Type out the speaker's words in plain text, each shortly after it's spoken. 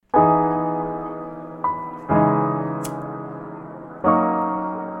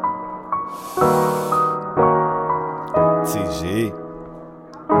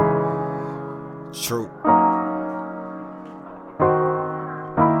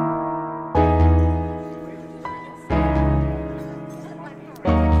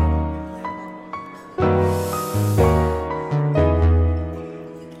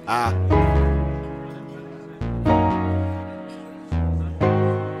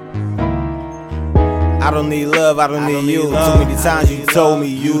I don't need love, I don't need you. Too many times you told me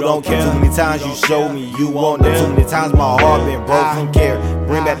you don't care. Too many times you showed me you want that. Too many times my heart been broke from care.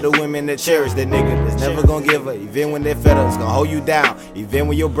 Bring back the women that cherish that nigga that's never gonna give her. Even when they're fed up, it's gonna hold you down. Even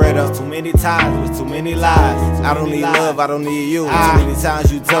when you're bread up. Too many times with too many lies. I don't need love, I don't need you. Too many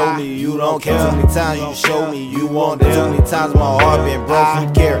times you told me you don't care. Too many times you showed me you want that. Too many times my heart been broke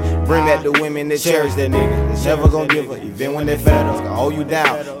from care. Bring back the women that cherish that nigga that's never gonna give her. Even when they're fed up, it's gonna hold you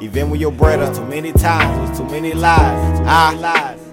down. Even when you're bread up. Too many times with too many lies.